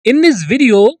In this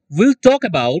video, we'll talk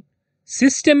about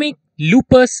systemic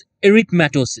lupus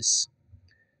erythematosus.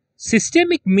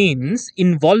 Systemic means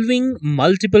involving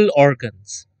multiple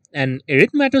organs, and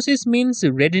erythematosus means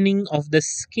reddening of the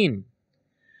skin.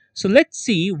 So let's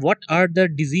see what are the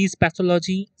disease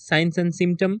pathology, signs and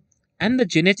symptom, and the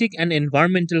genetic and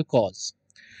environmental cause.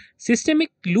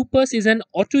 Systemic lupus is an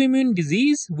autoimmune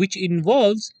disease which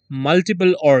involves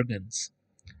multiple organs.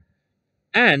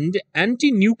 And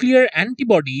anti-nuclear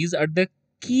antibodies are the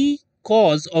key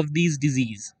cause of this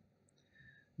disease.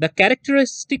 The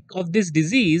characteristic of this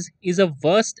disease is a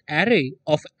vast array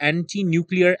of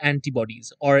anti-nuclear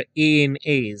antibodies or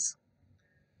ANAs.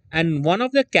 And one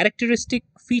of the characteristic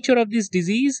feature of this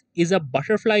disease is a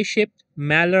butterfly-shaped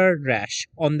malar rash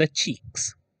on the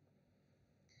cheeks.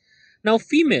 Now,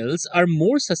 females are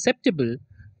more susceptible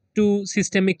to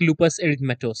systemic lupus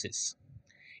erythematosus.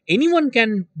 Anyone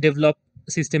can develop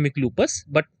systemic lupus,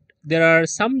 but there are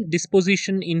some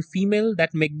disposition in female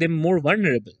that make them more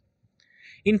vulnerable.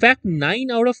 In fact,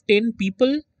 9 out of 10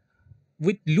 people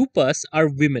with lupus are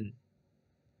women.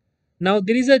 Now,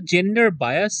 there is a gender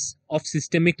bias of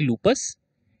systemic lupus,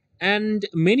 and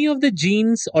many of the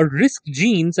genes or risk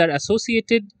genes are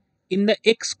associated in the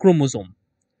X chromosome.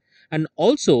 And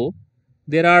also,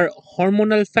 there are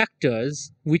hormonal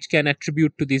factors which can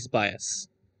attribute to this bias.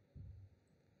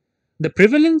 The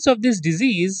prevalence of this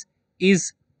disease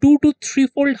is 2 to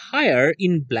 3-fold higher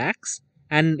in blacks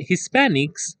and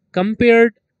Hispanics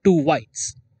compared to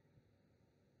whites.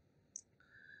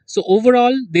 So,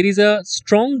 overall, there is a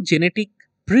strong genetic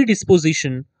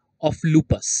predisposition of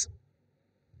lupus.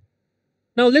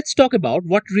 Now, let's talk about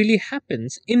what really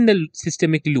happens in the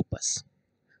systemic lupus.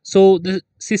 So, the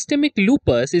systemic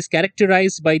lupus is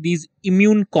characterized by these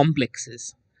immune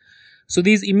complexes. So,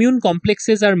 these immune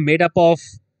complexes are made up of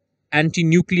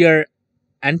anti-nuclear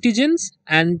antigens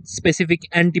and specific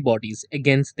antibodies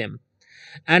against them.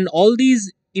 And all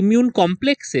these immune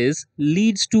complexes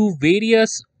leads to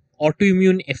various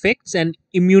autoimmune effects and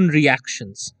immune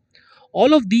reactions.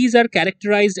 All of these are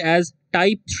characterized as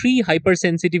type 3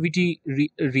 hypersensitivity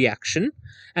reaction,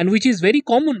 and which is very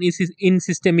common in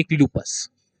systemic lupus.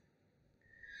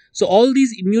 So all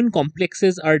these immune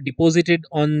complexes are deposited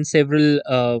on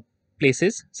several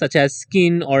places such as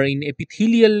skin or in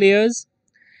epithelial layers,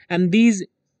 and these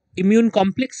immune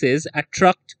complexes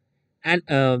attract and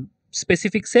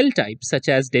specific cell types such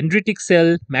as dendritic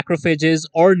cell, macrophages,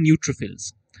 or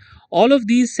neutrophils. All of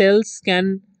these cells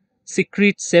can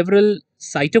secrete several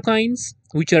cytokines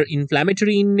which are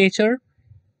inflammatory in nature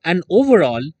and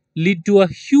overall lead to a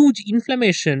huge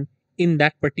inflammation in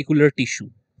that particular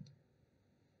tissue.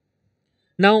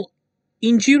 Now,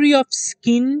 injury of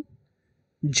skin,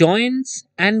 joints,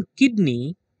 and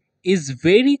kidney is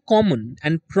very common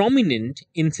and prominent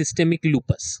in systemic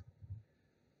lupus.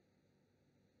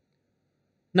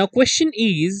 Now, question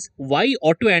is why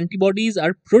autoantibodies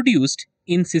are produced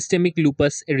in systemic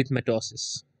lupus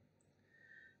erythematosus.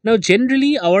 Now,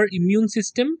 generally, our immune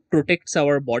system protects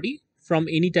our body from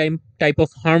any type of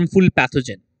harmful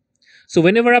pathogen. So,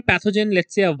 whenever a pathogen,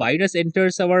 let's say a virus,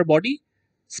 enters our body,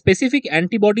 specific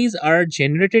antibodies are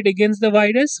generated against the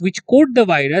virus, which coat the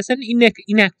virus and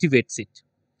inactivates it.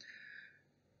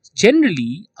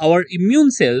 Generally, our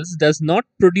immune cells does not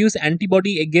produce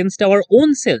antibody against our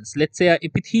own cells, let's say an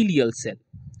epithelial cell.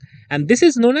 And this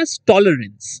is known as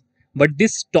tolerance. But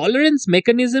this tolerance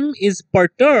mechanism is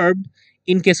perturbed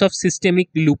in case of systemic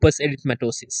lupus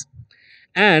erythematosus.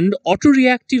 And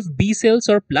autoreactive B cells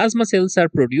or plasma cells are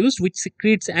produced, which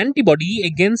secretes antibody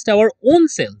against our own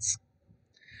cells.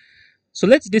 So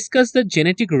let's discuss the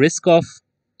genetic risk of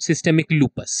systemic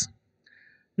lupus.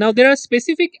 Now, there are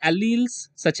specific alleles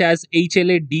such as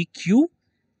HLA-DQ,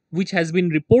 which has been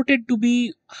reported to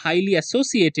be highly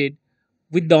associated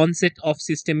with the onset of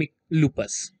systemic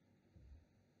lupus.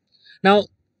 Now,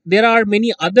 there are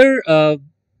many other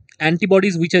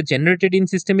antibodies which are generated in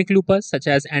systemic lupus, such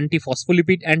as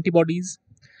anti-phospholipid antibodies,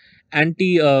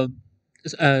 antibodies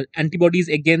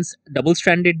against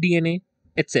double-stranded DNA,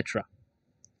 etc.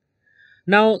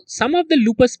 Now, some of the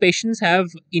lupus patients have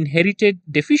inherited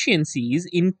deficiencies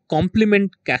in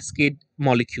complement cascade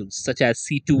molecules such as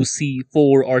C2, C4,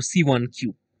 or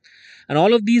C1q. And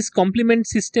all of these complement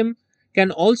system can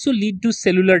also lead to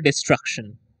cellular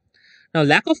destruction. Now,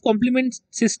 lack of complement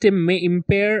system may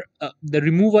impair the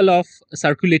removal of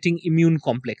circulating immune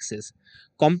complexes.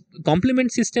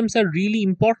 Complement systems are really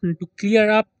important to clear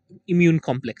up immune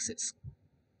complexes.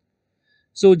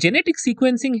 So, genetic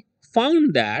sequencing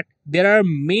found that there are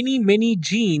many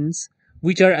genes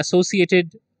which are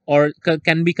associated or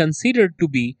can be considered to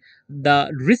be the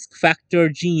risk factor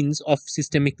genes of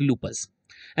systemic lupus.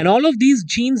 And all of these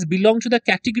genes belong to the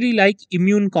category like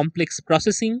immune complex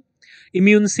processing,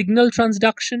 immune signal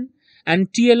transduction,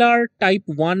 and TLR type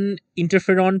 1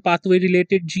 interferon pathway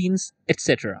related genes,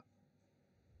 etc.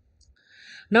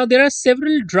 Now, there are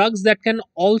several drugs that can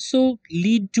also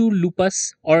lead to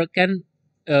lupus or can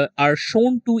are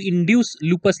shown to induce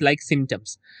lupus like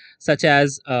symptoms, such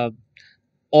as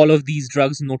all of these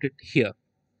drugs noted here.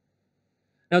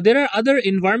 Now, there are other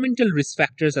environmental risk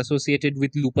factors associated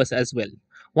with lupus as well.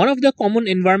 One of the common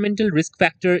environmental risk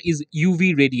factor is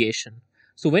UV radiation.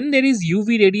 So, when there is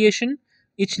UV radiation,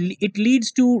 it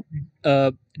leads to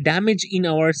damage in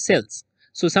our cells.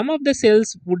 So, some of the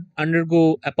cells would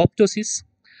undergo apoptosis.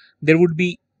 There would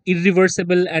be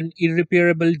irreversible and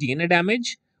irreparable DNA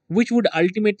damage, which would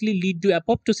ultimately lead to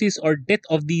apoptosis or death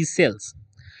of these cells.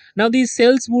 Now, these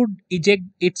cells would eject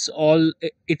its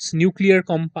nuclear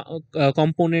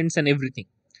components and everything.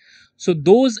 So,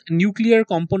 those nuclear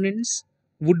components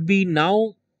would be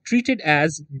now treated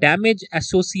as damage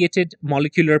associated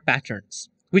molecular patterns,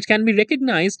 which can be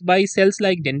recognized by cells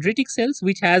like dendritic cells,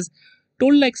 which has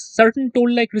toll like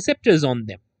receptors on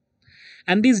them.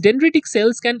 And these dendritic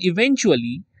cells can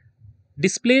eventually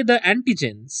display the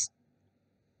antigens,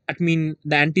 the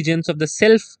antigens of the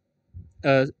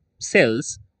uh,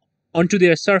 cells onto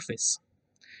their surface.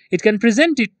 It can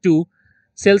present it to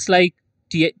cells like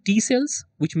T cells,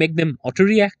 which make them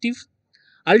autoreactive.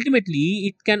 Ultimately,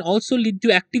 it can also lead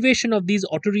to activation of these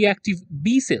autoreactive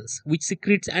B cells, which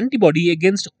secretes antibody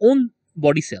against own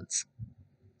body cells.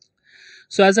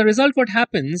 So as a result, what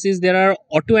happens is there are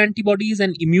autoantibodies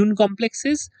and immune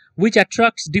complexes which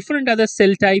attracts different other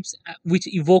cell types, which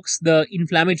evokes the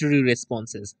inflammatory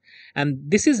responses. And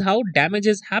this is how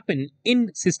damages happen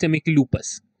in systemic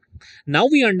lupus. Now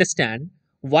we understand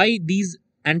why these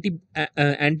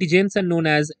antigens are known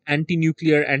as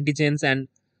anti-nuclear antigens, and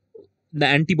the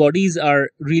antibodies are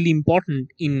really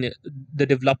important in the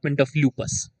development of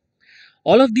lupus.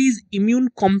 All of these immune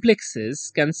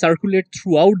complexes can circulate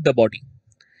throughout the body,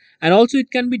 and also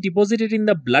it can be deposited in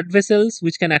the blood vessels,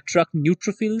 which can attract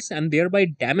neutrophils and thereby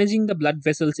damaging the blood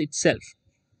vessels itself.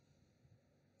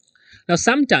 Now,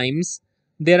 sometimes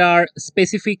there are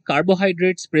specific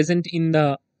carbohydrates present in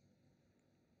the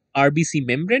RBC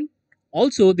membrane.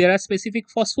 Also, there are specific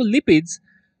phospholipids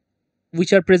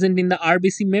which are present in the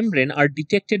RBC membrane are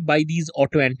detected by these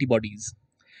autoantibodies.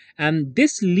 And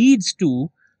this leads to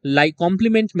like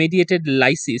complement mediated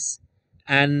lysis,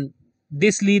 and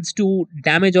this leads to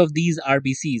damage of these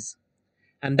RBCs.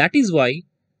 And that is why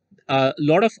a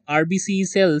lot of RBC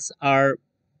cells are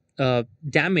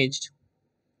damaged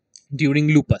during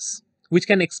lupus, which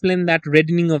can explain that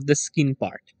reddening of the skin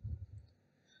part.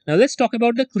 Now, let's talk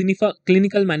about the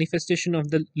clinical manifestation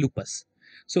of the lupus.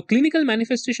 So, clinical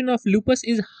manifestation of lupus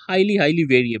is highly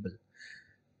variable.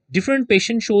 Different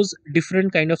patient shows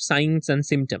different kind of signs and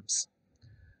symptoms.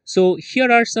 So,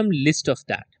 here are some list of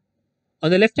that.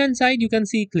 On the left hand side, you can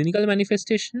see clinical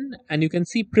manifestation and you can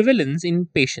see prevalence in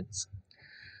patients.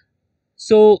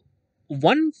 So,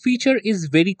 one feature is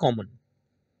very common.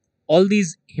 All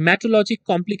these hematologic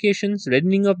complications,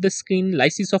 reddening of the skin,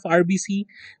 lysis of RBC,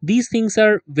 these things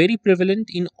are very prevalent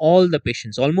in all the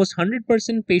patients. Almost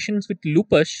 100% patients with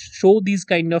lupus show these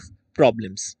kind of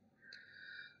problems.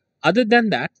 Other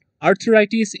than that,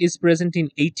 arthritis is present in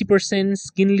 80%,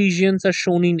 skin lesions are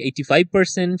shown in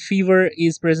 85%, fever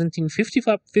is present in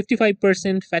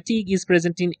 55%, fatigue is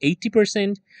present in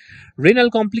 80%,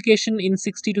 renal complication in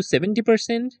 60 to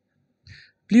 70%,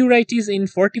 pleuritis in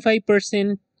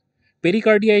 45%,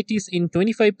 pericarditis in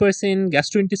 25%,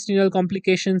 gastrointestinal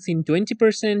complications in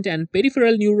 20%, and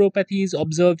peripheral neuropathies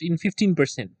observed in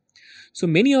 15%. So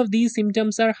many of these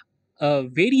symptoms are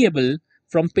variable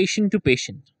from patient to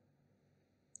patient.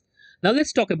 Now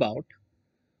let's talk about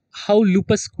how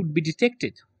lupus could be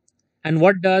detected and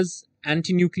what does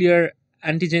anti-nuclear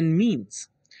antigen means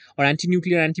or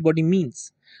anti-nuclear antibody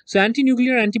means. So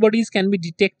anti-nuclear antibodies can be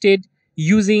detected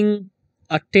using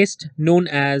a test known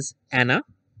as ANA.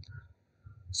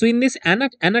 So in this ANA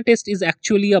test is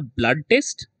actually a blood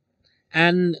test,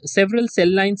 and several cell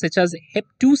lines such as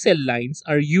HEP2 cell lines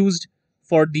are used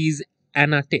for these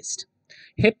ANA test.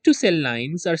 HEP2 cell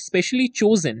lines are specially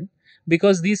chosen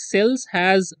because these cells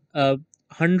has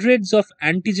hundreds of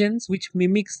antigens which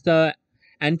mimics the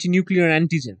anti-nuclear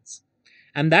antigens,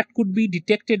 and that could be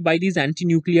detected by these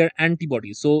anti-nuclear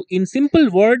antibodies. So in simple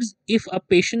words, if a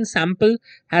patient sample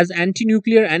has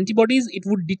anti-nuclear antibodies, it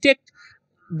would detect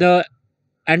the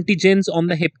antigens on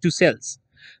the HEP2 cells.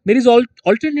 There is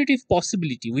alternative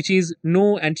possibility, which is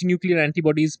no anti-nuclear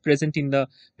antibodies present in the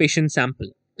patient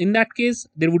sample. In that case,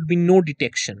 there would be no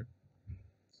detection.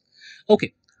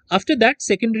 Okay, After that,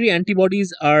 secondary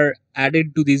antibodies are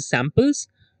added to these samples,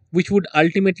 which would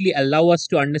ultimately allow us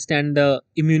to understand the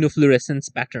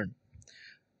immunofluorescence pattern.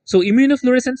 So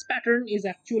immunofluorescence pattern is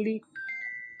actually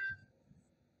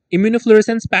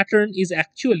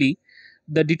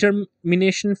the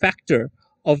determination factor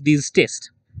of these tests.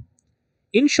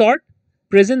 In short,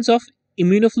 presence of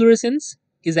immunofluorescence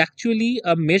is actually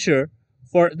a measure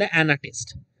for the ANA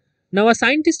test. Now, a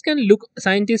scientist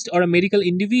or a medical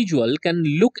individual can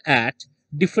look at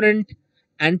different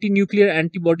anti-nuclear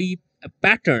antibody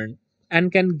pattern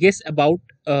and can guess about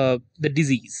the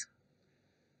disease.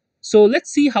 So let's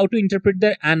see how to interpret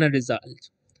the ANA result.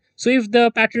 So if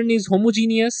the pattern is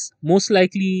homogeneous, most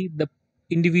likely the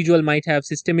individual might have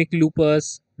systemic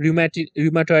lupus,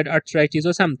 rheumatoid arthritis,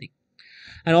 or something.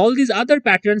 And all these other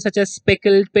patterns, such as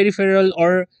speckled, peripheral,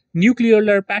 or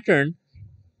nucleolar pattern,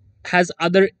 has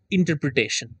other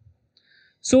interpretation.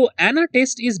 So ANA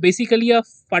test is basically a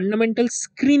fundamental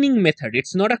screening method.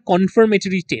 It's not a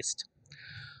confirmatory test.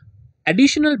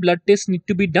 Additional blood tests need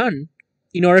to be done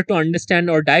in order to understand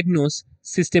or diagnose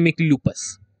systemic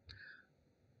lupus.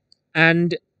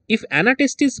 And if ANA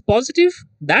test is positive,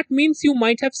 that means you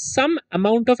might have some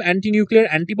amount of anti-nuclear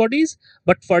antibodies,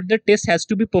 but further test has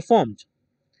to be performed.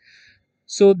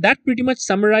 So that pretty much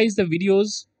summarized the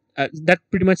videos. That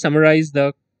pretty much summarized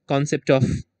the concept of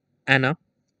ANA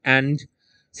and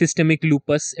systemic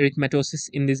lupus erythematosus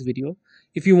in this video.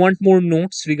 If you want more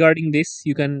notes regarding this,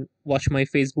 you can watch my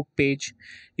Facebook page.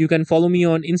 You can follow me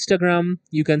on Instagram.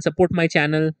 You can support my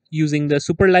channel using the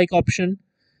super like option.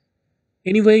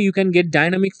 Anyway, you can get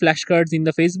dynamic flashcards in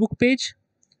the Facebook page.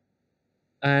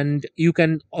 And you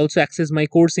can also access my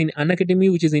course in Unacademy,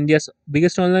 which is India's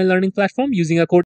biggest online learning platform, using a code